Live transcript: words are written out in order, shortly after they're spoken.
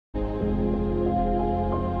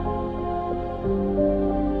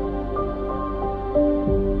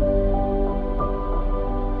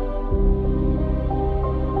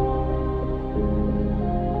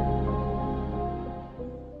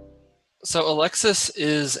So Alexis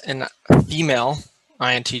is a female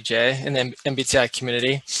INTJ in the MBTI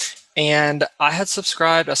community. And I had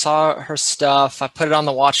subscribed, I saw her stuff, I put it on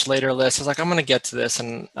the watch later list. I was like, I'm gonna get to this.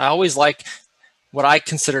 And I always like what I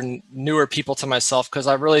consider newer people to myself, because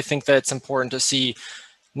I really think that it's important to see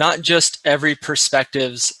not just every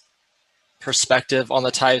perspective on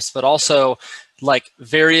the types, but also like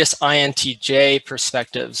various INTJ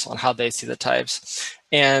perspectives on how they see the types.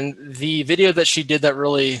 And the video that she did that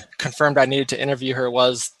really confirmed I needed to interview her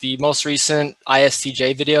was the most recent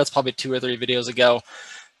ISTJ video. It's probably 2 or 3 videos ago,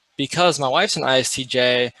 because my wife's an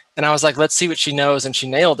ISTJ, and I was like, let's see what she knows, and she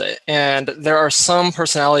nailed it. And there are some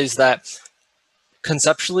personalities that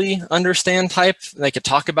conceptually understand type, they could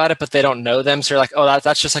talk about it, but they don't know them. So you're like, oh,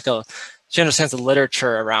 that's just like she understands the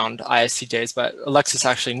literature around ISTJs, but Alexis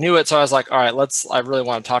actually knew it. So I was like, all right, I really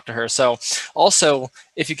want to talk to her. So also,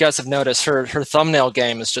 if you guys have noticed, her thumbnail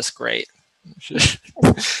game is just great.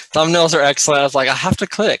 Thumbnails are excellent. I was like, I have to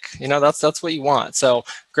click, that's what you want. So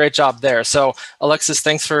great job there. So Alexis,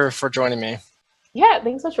 thanks for joining me. Yeah,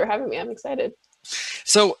 thanks so much for having me. I'm excited.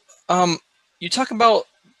 So you talk about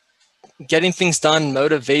getting things done,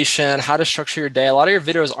 motivation, how to structure your day. A lot of your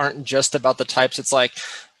videos aren't just about the types. It's like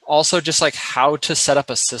also just like how to set up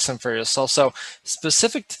a system for yourself. So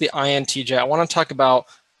specific to the INTJ, I want to talk about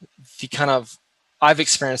I've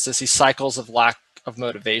experienced these cycles of lack of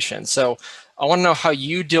motivation. So I want to know how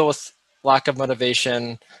you deal with lack of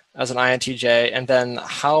motivation as an INTJ, and then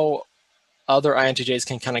how other INTJs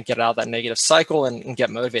can kind of get out of that negative cycle and get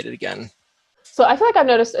motivated again. So I feel like I've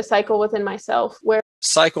noticed a cycle within myself where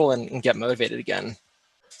get motivated again.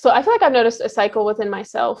 So I feel like I've noticed a cycle within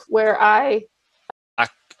myself where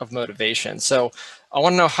lack of motivation. So I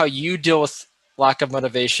want to know how you deal with lack of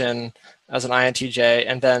motivation as an INTJ,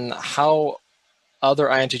 and then how other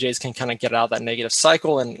INTJs can kind of get out of that negative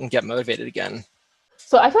cycle and get motivated again.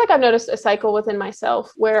 So I feel like I've noticed a cycle within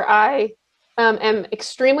myself where I am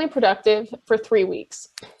extremely productive for 3 weeks.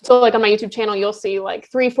 So like on my YouTube channel, you'll see like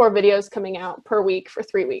 3-4 videos coming out per week for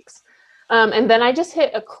 3 weeks. And then I just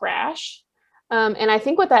hit a crash. And I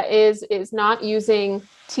think what that is not using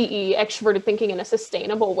TE, extroverted thinking, in a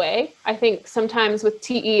sustainable way. I think sometimes with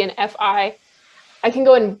TE and FI, I can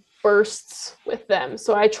go in bursts with them.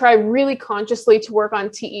 So I try really consciously to work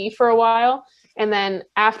on TE for a while. And then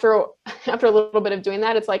after a little bit of doing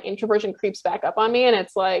that, it's like introversion creeps back up on me. And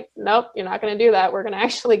it's like, nope, you're not going to do that. We're going to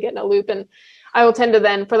actually get in a loop. And I will tend to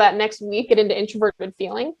then, for that next week, get into introverted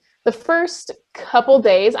feeling. The first couple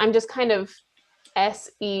days, I'm just kind of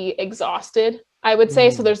SE exhausted, I would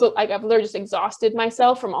say. So there's like, I've literally just exhausted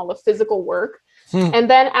myself from all the physical work. And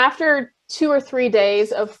then after 2 or 3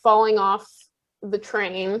 days of falling off the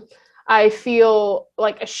train, I feel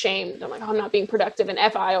like ashamed. I'm like, oh, I'm not being productive.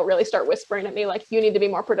 And FI will really start whispering at me like, you need to be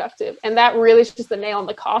more productive. And that really is just the nail in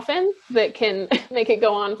the coffin that can make it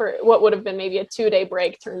go on for what would have been maybe a 2-day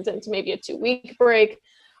break turns into maybe a 2-week break.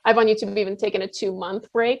 I've on YouTube even taken a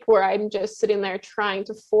 2-month break where I'm just sitting there trying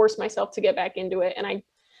to force myself to get back into it. And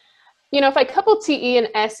if I couple TE and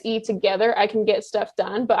SE together, I can get stuff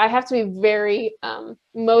done, but I have to be very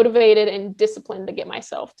motivated and disciplined to get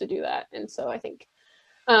myself to do that. And so I think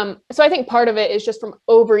part of it is just from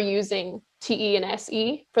overusing TE and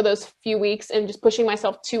SE for those few weeks and just pushing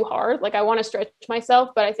myself too hard. Like I want to stretch myself,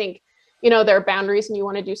 but I think, there are boundaries and you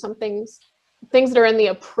want to do some things that are in the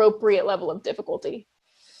appropriate level of difficulty.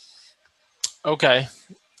 Okay.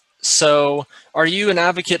 So are you an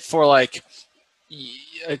advocate for like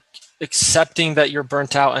accepting that you're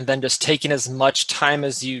burnt out and then just taking as much time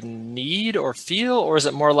as you need or feel? Or is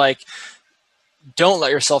it more like, don't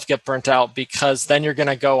let yourself get burnt out, because then you're going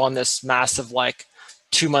to go on this massive like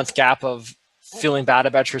 2-month gap of feeling bad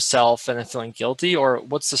about yourself and then feeling guilty? Or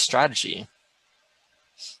what's the strategy?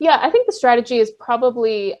 Yeah, I think the strategy is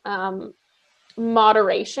probably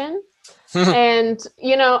moderation. And,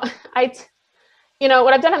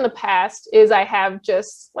 what I've done in the past is I have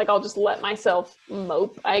just like, I'll just let myself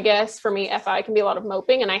mope, I guess. For me, FI can be a lot of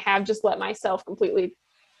moping, and I have just let myself completely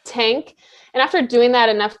tank. And after doing that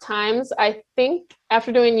enough times, I think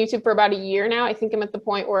after doing YouTube for about a year now, I think I'm at the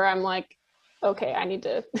point where I'm like, okay, I need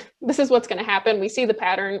to, this is what's going to happen. We see the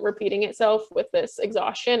pattern repeating itself with this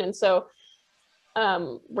exhaustion. And so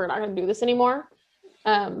we're not going to do this anymore.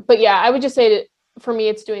 But yeah, I would just say that for me,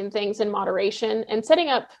 it's doing things in moderation and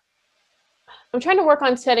I'm trying to work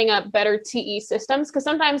on setting up better TE systems, because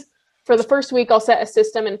sometimes for the first week, I'll set a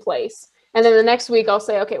system in place. And then the next week I'll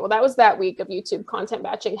say, okay, well, that was that week of YouTube content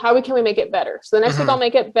batching. How can we make it better? So the next week I'll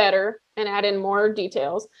make it better and add in more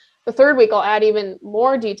details. The third week I'll add even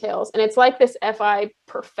more details. And it's like this FI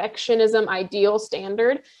perfectionism ideal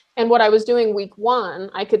standard. And what I was doing week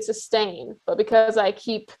 1, I could sustain. But because I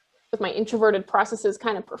keep with my introverted processes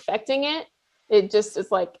kind of perfecting it, it just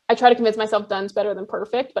is like, I try to convince myself done's better than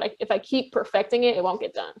perfect, but if I keep perfecting it, it won't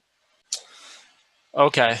get done.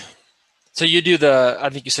 Okay. So you do the, I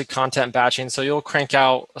think you said content batching. So you'll crank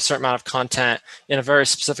out a certain amount of content in a very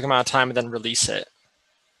specific amount of time and then release it.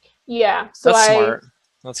 Yeah. So That's smart.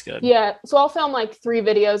 That's good. Yeah. So I'll film like 3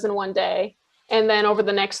 videos in one day. And then over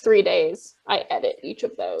the next 3 days, I edit each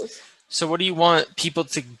of those. So what do you want people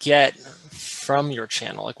to get from your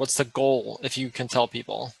channel? Like, what's the goal, if you can tell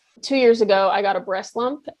people? 2 years ago, I got a breast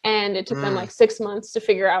lump, and it took them like 6 months to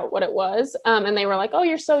figure out what it was. And they were like, "Oh,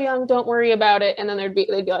 you're so young, don't worry about it." And then they'd be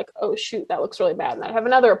like, "Oh shoot, that looks really bad." And I'd have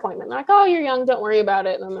another appointment. They're like, "Oh, you're young, don't worry about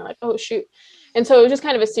it." And then they're like, "Oh shoot." And so it was just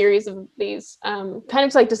kind of a series of these kind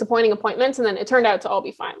of like disappointing appointments. And then it turned out to all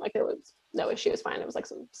be fine. Like there was no issue. It was fine. It was like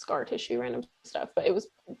some scar tissue, random stuff, but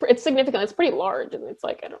it's significant. It's pretty large. And it's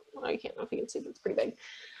like, I don't know, you can't know if you can see, but it's pretty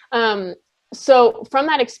big. So from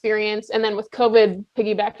that experience, and then with COVID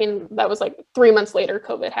piggybacking, that was like 3 months later,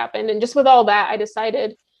 COVID happened. And just with all that, I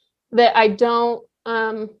decided that I don't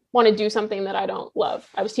want to do something that I don't love.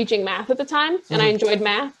 I was teaching math at the time, and I enjoyed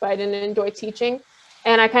math, but I didn't enjoy teaching.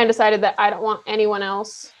 And I kind of decided that I don't want anyone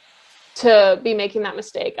else to be making that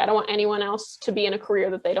mistake. I don't want anyone else to be in a career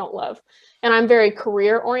that they don't love. And I'm very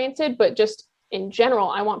career oriented, but just in general,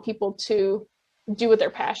 I want people to do what they're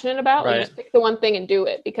passionate about. Right. And just pick the one thing and do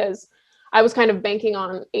it, because I was kind of banking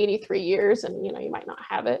on 83 years, and you might not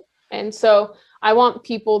have it. And so I want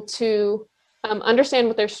people to understand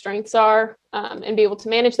what their strengths are, and be able to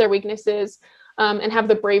manage their weaknesses, and have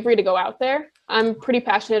the bravery to go out there. I'm pretty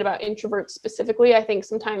passionate about introverts specifically. I think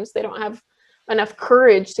sometimes they don't have enough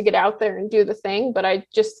courage to get out there and do the thing. But I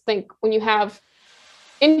just think when you have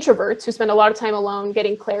introverts who spend a lot of time alone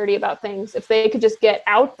getting clarity about things, if they could just get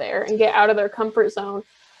out there and get out of their comfort zone,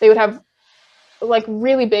 they would have like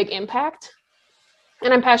really big impact.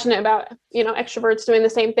 And I'm passionate about, extroverts doing the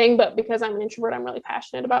same thing, but because I'm an introvert, I'm really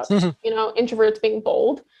passionate about, introverts being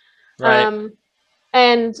bold. Right.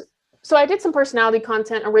 And so I did some personality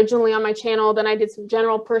content originally on my channel. Then I did some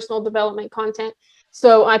general personal development content.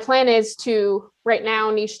 So my plan is to right now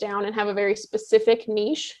niche down and have a very specific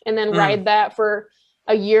niche, and then ride that for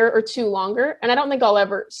a year or 2 longer. And I don't think I'll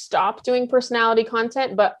ever stop doing personality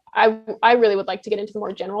content, but I really would like to get into the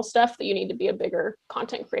more general stuff that you need to be a bigger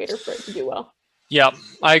content creator for it to do well. Yeah,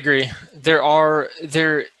 I agree.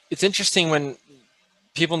 It's interesting when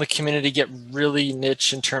people in the community get really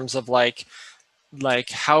niche in terms of like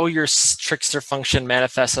how your trickster function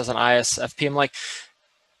manifests as an ISFP. I'm like,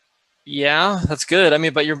 yeah, that's good. I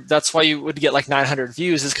mean, but that's why you would get like 900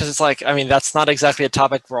 views, is because it's like, I mean, that's not exactly a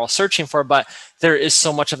topic we're all searching for, but there is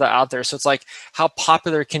so much of that out there. So it's like, how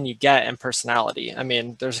popular can you get in personality? I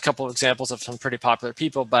mean, there's a couple of examples of some pretty popular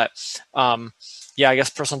people, but yeah, I guess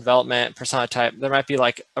personal development, personality type, there might be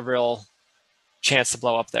like a real chance to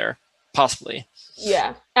blow up there, possibly.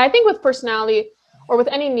 Yeah, I think with personality, or with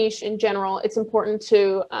any niche in general, it's important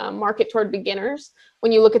to market toward beginners.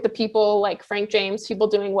 When you look at the people like Frank James, people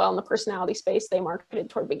doing well in the personality space, they marketed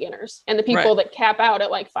toward beginners. And the people that cap out at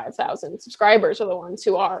like 5,000 subscribers are the ones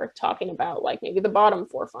who are talking about like maybe the bottom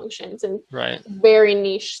 4 functions and very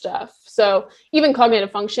niche stuff. So even cognitive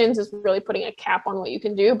functions is really putting a cap on what you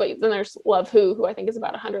can do. But then there's Love Who I think is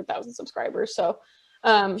about 100,000 subscribers. So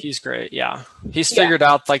he's great. Yeah, he's figured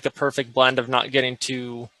out like the perfect blend of not getting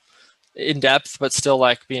too in depth, but still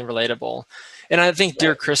like being relatable. And I think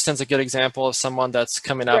Dear Kristen's a good example of someone that's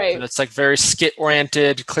coming up that's like very skit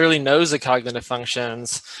oriented, clearly knows the cognitive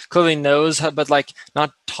functions, clearly knows how, but like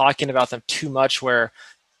not talking about them too much where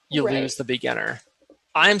you lose the beginner.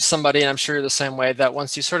 I'm somebody, and I'm sure you're the same way, that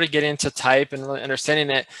once you sort of get into type and really understanding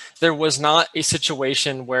it, there was not a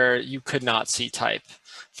situation where you could not see type.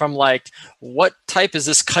 From like, what type is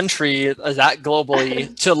this country, that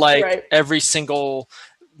globally, to like every single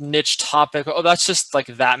niche topic. Oh, that's just like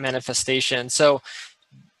that manifestation. So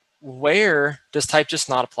where does type just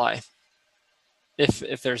not apply,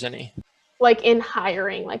 if there's any? Like in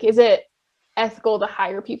hiring, like is it ethical to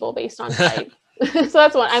hire people based on type? So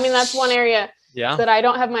that's one. I mean, that's one area that I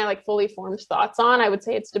don't have my like fully formed thoughts on. I would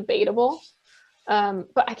say it's debatable,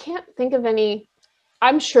 but I can't think of any.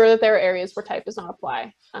 I'm sure that there are areas where type does not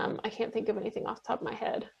apply. I can't think of anything off the top of my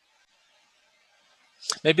head.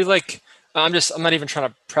 Maybe like, I'm not even trying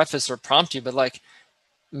to preface or prompt you, but like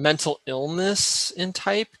mental illness in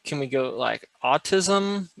type, can we go like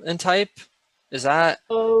autism in type? Is that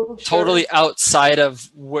totally outside of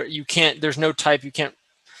where you can't, there's no type, you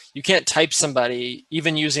can't type somebody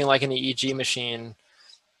even using like an EEG machine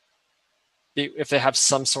if they have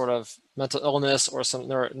some sort of mental illness or some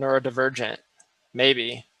neurodivergent,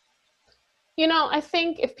 maybe. You know, I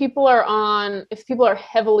think if people are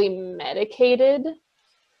heavily medicated,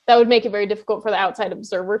 that would make it very difficult for the outside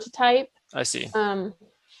observer to type. I see.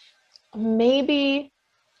 Maybe,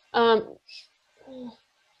 um,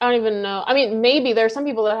 I don't even know. I mean, maybe there are some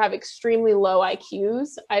people that have extremely low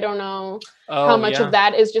IQs. I don't know how much of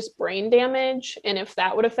that is just brain damage and if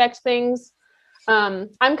that would affect things. I'm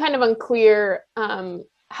kind of unclear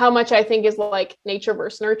how much I think is like nature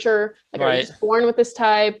versus nurture. Like, are you just born with this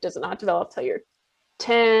type? Does it not develop till you're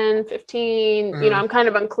 10, 15? You know, I'm kind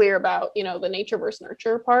of unclear about, you know, the nature versus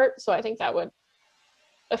nurture part. So I think that would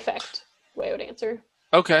affect the way I would answer.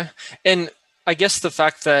 Okay. And I guess the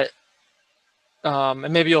fact that,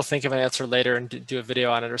 and maybe you'll think of an answer later and do a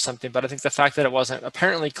video on it or something, but I think the fact that it wasn't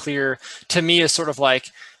apparently clear to me is sort of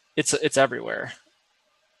like, it's everywhere.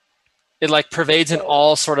 It like pervades in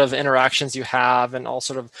all sort of interactions you have and all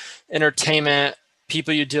sort of entertainment,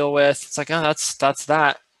 people you deal with. It's like, oh, that's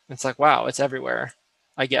that. It's like, wow, it's everywhere,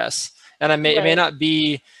 I guess. And it may not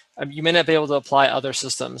be, you may not be able to apply other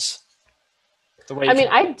systems the way I mean,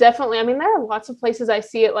 there are lots of places I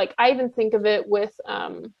see it. Like, I even think of it with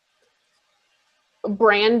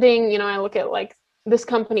branding. You know, I look at like, this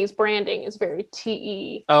company's branding is very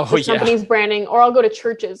TE. This company's branding, or I'll go to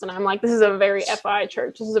churches and I'm like, this is a very FI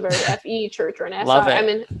church. This is a very FE church or an SI. I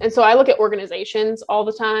mean, and so I look at organizations all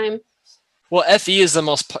the time. Well, FE is the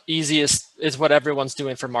most easiest, is what everyone's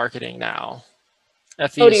doing for marketing now.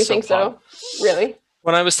 FE do you think so? Really?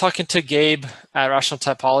 When I was talking to Gabe at Rational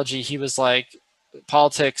Typology, he was like,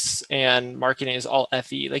 politics and marketing is all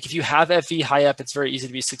FE. Like, if you have FE high up, it's very easy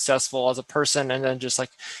to be successful as a person. And then just like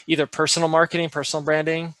either personal marketing, personal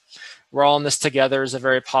branding, we're all in this together is a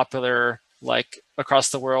very popular, like across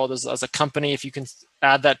the world as a company. If you can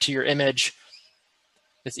add that to your image,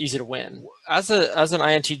 it's easy to win. As an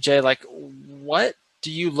INTJ, like, what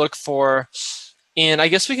do you look for? And I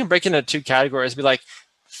guess we can break into two categories, be like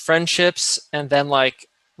friendships and then like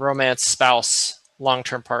romance, spouse,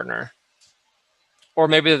 long-term partner. Or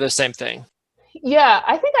maybe they're the same thing. Yeah,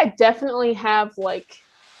 I think I definitely have like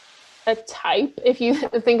a type. If you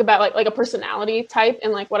think about like a personality type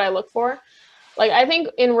and like what I look for, like I think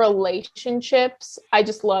in relationships, I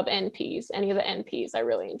just love NPs. Any of the NPs, I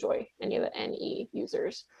really enjoy any of the NE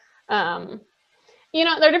users. You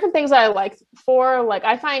know, there are different things that I like for. Like,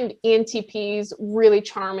 I find ENTPs really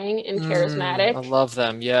charming and charismatic. I love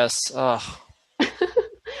them. Yes. Oh,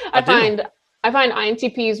 I find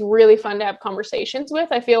INTPs really fun to have conversations with.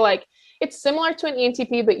 I feel like it's similar to an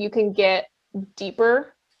ENTP, but you can get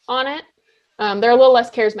deeper on it. They're a little less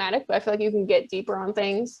charismatic, but I feel like you can get deeper on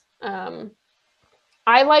things.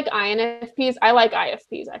 I like INFPs. I like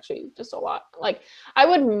IFPs actually just a lot. Like, I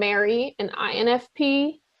would marry an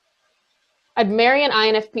INFP. I'd marry an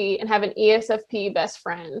INFP and have an ESFP best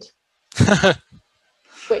friend.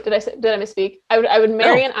 Wait, did I misspeak? I would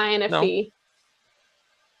marry an INFP.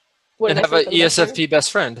 No. And have an ESFP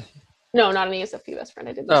best friend. No, not an ESFP best friend.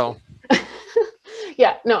 I did. No.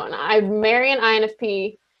 Yeah, no. I'd marry an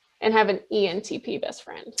INFP and have an ENTP best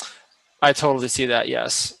friend. I totally see that.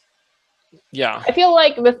 Yes. Yeah. I feel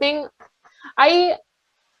like the thing, I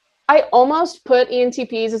almost put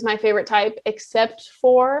ENTPs as my favorite type, except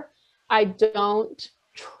for I don't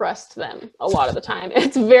trust them a lot of the time.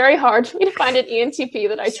 It's very hard for me to find an ENTP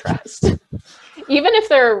that I trust. Even if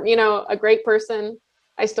they're, you know, a great person,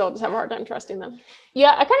 I still just have a hard time trusting them.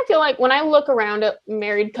 Yeah, I kind of feel like when I look around at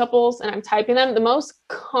married couples and I'm typing them, the most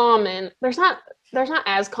common, there's not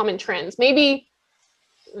as common trends. Maybe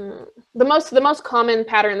the most common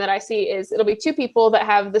pattern that I see is it'll be two people that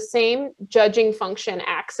have the same judging function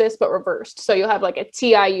axis, but reversed. So you'll have like a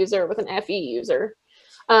TI user with an FE user.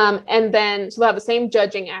 And then, so they'll have the same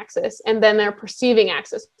judging axis, and then their perceiving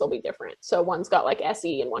axis will be different. So one's got like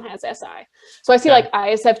SE and one has SI. So I see like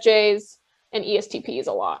ISFJs and ESTPs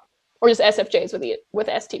a lot, or just SFJs with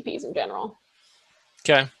STPs in general.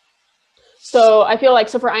 Okay. So I feel like,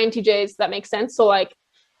 so for INTJs, that makes sense. So like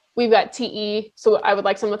we've got TE, so I would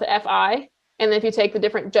like someone with an FI. And then if you take the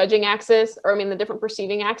different judging axis, or I mean the different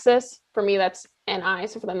perceiving axis, for me that's NI,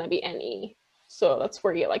 so for them that'd be NE. So that's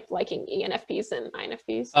where you get like liking ENFPs and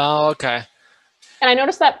INFPs. Oh, okay. And I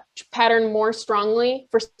noticed that pattern more strongly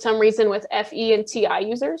for some reason with FE and TI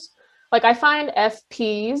users. Like I find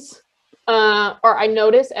FPs, or I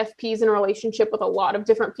notice FPs in a relationship with a lot of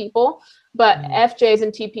different people, but FJs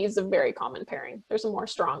and TPs is a very common pairing. There's a more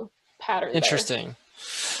strong pattern. Interesting. There.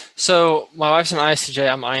 So my wife's an ISTJ,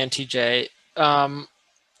 I'm INTJ. I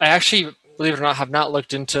actually, believe it or not, have not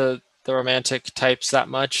looked into the romantic types that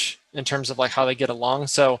much in terms of like how they get along.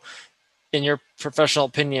 So in your professional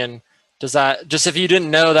opinion, Does that, just if you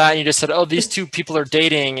didn't know that and you just said, oh, these two people are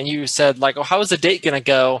dating, and you said like, oh, how is the date going to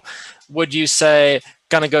go? Would you say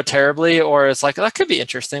going to go terribly, or it's like, that could be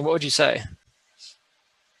interesting? What would you say?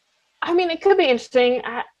 I mean, it could be interesting.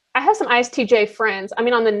 I have some ISTJ friends. I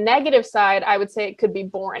mean, on the negative side, I would say it could be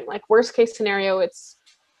boring. Like worst case scenario, it's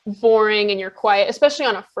boring and you're quiet, especially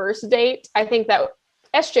on a first date. I think that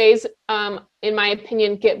SJs, in my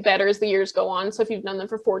opinion, get better as the years go on. So if you've known them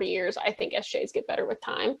for 40 years, I think SJs get better with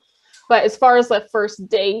time. But as far as the first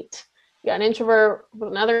date, you got an introvert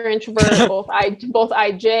with another introvert, both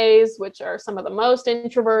IJs, which are some of the most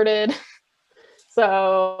introverted.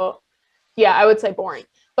 So yeah, I would say boring.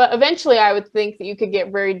 But eventually I would think that you could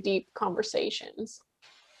get very deep conversations.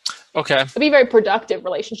 Okay. It'd be a very productive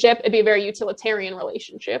relationship. It'd be a very utilitarian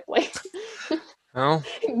relationship. Like, Oh,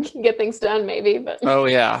 get things done maybe, but oh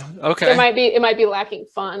yeah. Okay. it might be lacking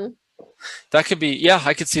fun. That could be, yeah,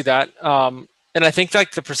 I could see that. And I think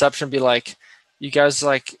like the perception would be like, you guys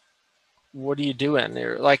like, what are you doing?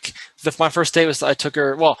 Or like my first date was, I took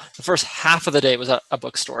her, well, the first half of the date was at a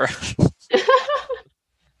bookstore.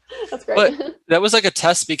 That's great. But that was like a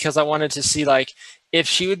test because I wanted to see like if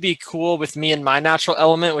she would be cool with me and my natural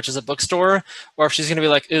element, which is a bookstore, or if she's going to be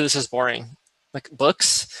like, ew, this is boring, like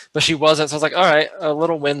books. But she wasn't. So I was like, all right, a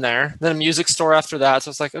little win there. Then a music store after that.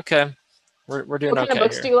 So it's like, okay, we're doing okay. What kind of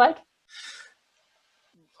books here. do you like?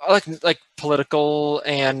 I like political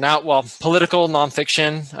and now, well, political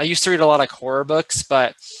nonfiction. I used to read a lot like horror books,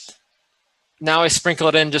 but now I sprinkle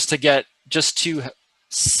it in just to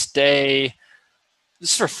stay,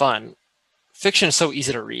 just for fun. Fiction is so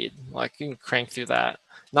easy to read. Like you can crank through that.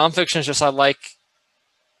 Nonfiction is just, I like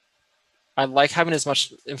having as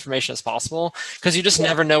much information as possible because you just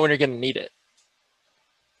never know when you're going to need it.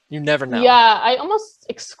 You never know. Yeah, I almost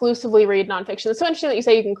exclusively read nonfiction. It's so interesting that you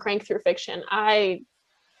say you can crank through fiction. I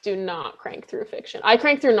do not crank through fiction. I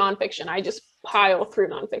crank through nonfiction. I just pile through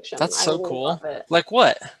nonfiction. That's so cool. It. Like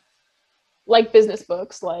what? Like business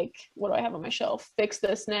books. Like, what do I have on my shelf? Fix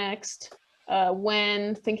This Next.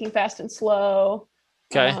 When, Thinking Fast and Slow.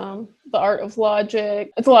 Okay. The Art of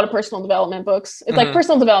Logic. It's a lot of personal development books. It's like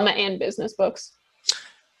personal development and business books.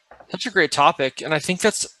 Such a great topic. And I think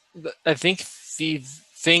the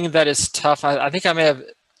thing that is tough, I think I may have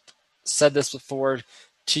said this before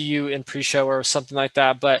to you in pre-show or something like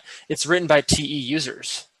that, but it's written by TE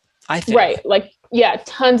users, I think. Right. Like, yeah,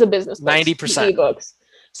 tons of business books. 90%. TE books.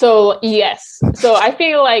 So, yes. So I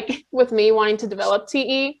feel like with me wanting to develop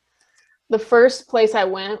TE, the first place I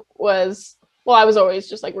went was, well, I was always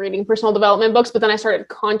just like reading personal development books, but then I started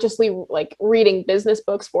consciously like reading business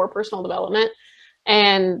books for personal development.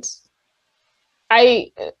 And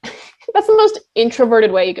that's the most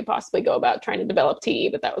introverted way you could possibly go about trying to develop TE,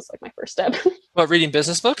 but that was like my first step. What, reading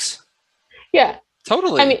business books? Yeah.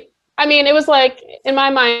 Totally. I mean, it was like, in my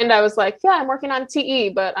mind, I was like, yeah, I'm working on TE,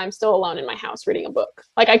 but I'm still alone in my house reading a book.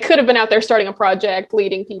 Like I could have been out there starting a project,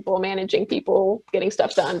 leading people, managing people, getting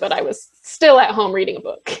stuff done, but I was still at home reading a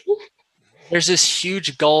book. There's this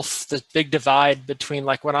huge gulf, this big divide between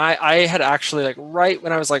like when I had actually like right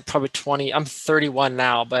when I was like probably 20, I'm 31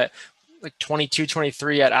 now, but like 22,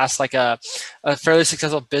 23, I'd asked like a fairly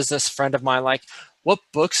successful business friend of mine, like, what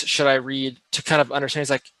books should I read to kind of understand?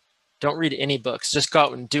 He's like, don't read any books, just go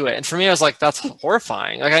out and do it. And for me, I was like, that's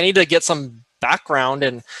horrifying. Like I need to get some background.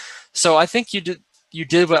 And so I think you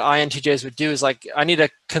did what INTJs would do, is like, I need a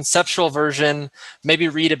conceptual version, maybe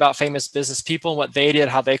read about famous business people and what they did,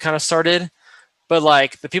 how they kind of started. But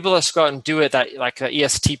like the people that go out and do it, that like the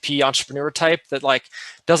ESTP entrepreneur type that like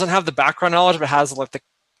doesn't have the background knowledge, but has like the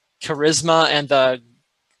charisma and the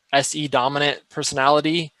SE dominant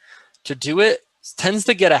personality to do it, tends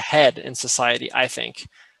to get ahead in society, I think.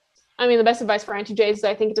 I mean, the best advice for INTJs is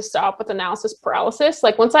I think to stop with analysis paralysis.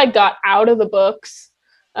 Like once I got out of the books,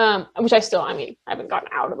 which I haven't gotten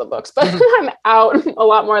out of the books, but I'm out a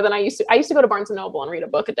lot more than I used to. I used to go to Barnes & Noble and read a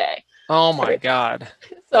book a day. Oh my God.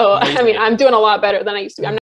 So, Amazing. I mean, I'm doing a lot better than I used to be. I'm